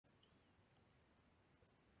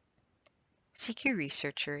CQ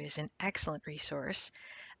Researcher is an excellent resource,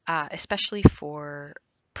 especially for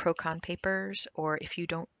pro-con papers, or if you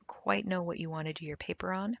don't quite know what you want to do your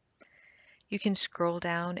paper on. You can scroll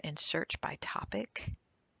down and search by topic.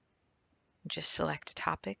 Just select a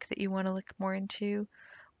topic that you want to look more into,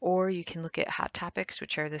 or you can look at hot topics,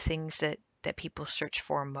 which are the things that people search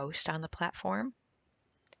for most on the platform.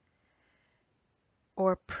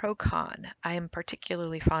 Or pro-con. I am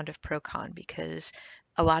particularly fond of pro-con because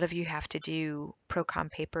a lot of you have to do pro-con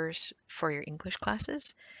papers for your English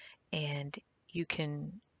classes, and you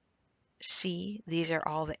can see these are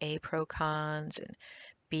all the A pro-cons, and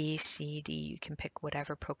B, C, D. You can pick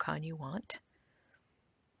whatever pro-con you want.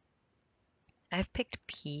 I've picked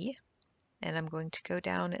P, and I'm going to go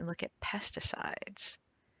down and look at pesticides.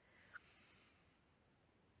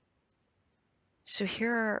 So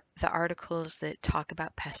here are the articles that talk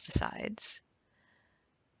about pesticides.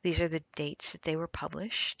 These are the dates that they were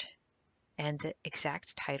published and the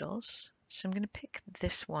exact titles. So I'm going to pick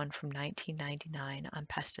this one from 1999 on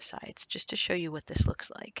pesticides just to show you what this looks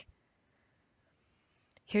like.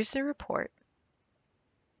 Here's the report.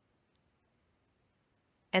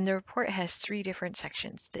 And the report has three different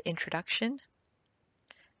sections: the introduction,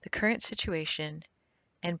 the current situation,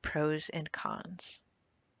 and pros and cons,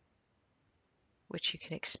 which you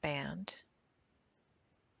can expand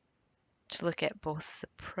to look at both the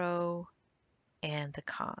pro and the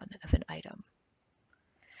con of an item.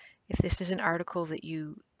 If this is an article that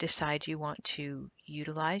you decide you want to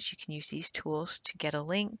utilize, you can use these tools to get a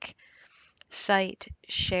link, cite,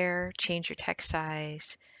 share, change your text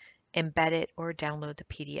size, embed it, or download the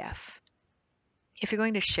PDF. If you're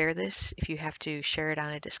going to share this, if you have to share it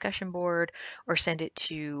on a discussion board or send it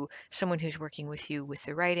to someone who's working with you with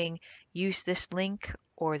the writing, use this link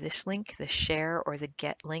or this link, the share or the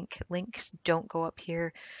get link links. Don't go up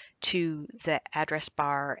here to the address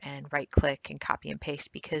bar and right click and copy and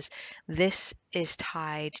paste, because this is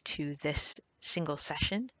tied to this single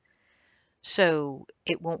session. So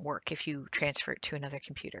it won't work if you transfer it to another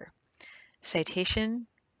computer. Citation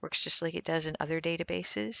works just like it does in other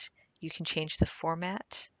databases. You can change the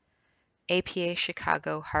format: APA,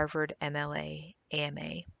 Chicago, Harvard, MLA,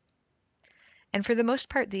 AMA. And for the most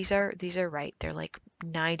part, these are right. They're like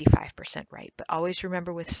 95% right. But always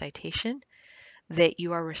remember with citation that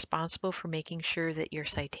you are responsible for making sure that your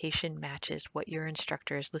citation matches what your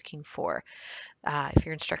instructor is looking for. If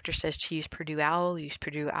your instructor says to use Purdue OWL, use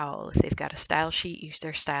Purdue OWL. If they've got a style sheet, use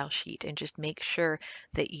their style sheet, and just make sure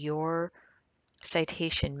that your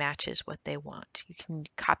citation matches what they want. You can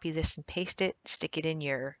copy this and paste it, stick it in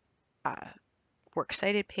your works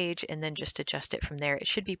cited page, and then just adjust it from there. It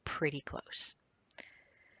should be pretty close.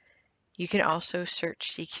 You can also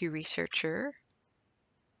search CQ Researcher,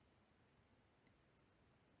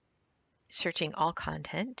 searching all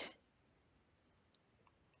content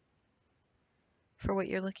for what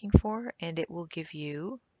you're looking for, and it will give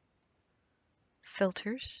you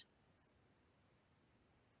filters.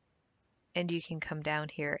 And you can come down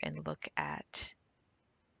here and look at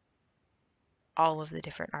all of the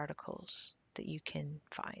different articles that you can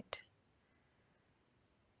find.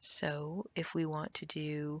 So if we want to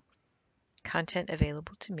do content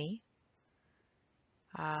available to me,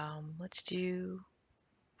 let's do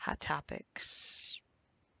hot topics,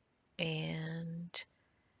 and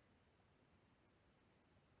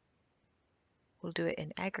we'll do it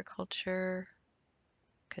in agriculture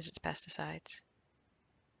because it's pesticides.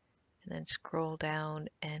 And then scroll down,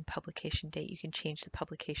 and publication date. You can change the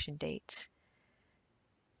publication dates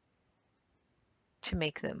to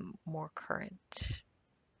make them more current.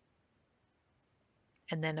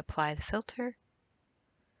 And then apply the filter,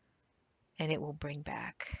 and it will bring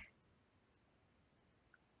back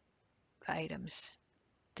the items.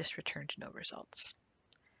 This returned no results.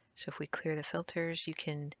 So if we clear the filters, you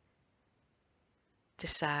can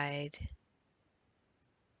decide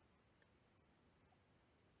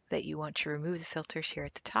that you want to remove the filters here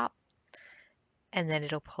at the top, and then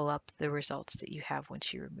it'll pull up the results that you have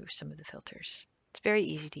once you remove some of the filters. It's very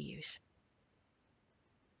easy to use.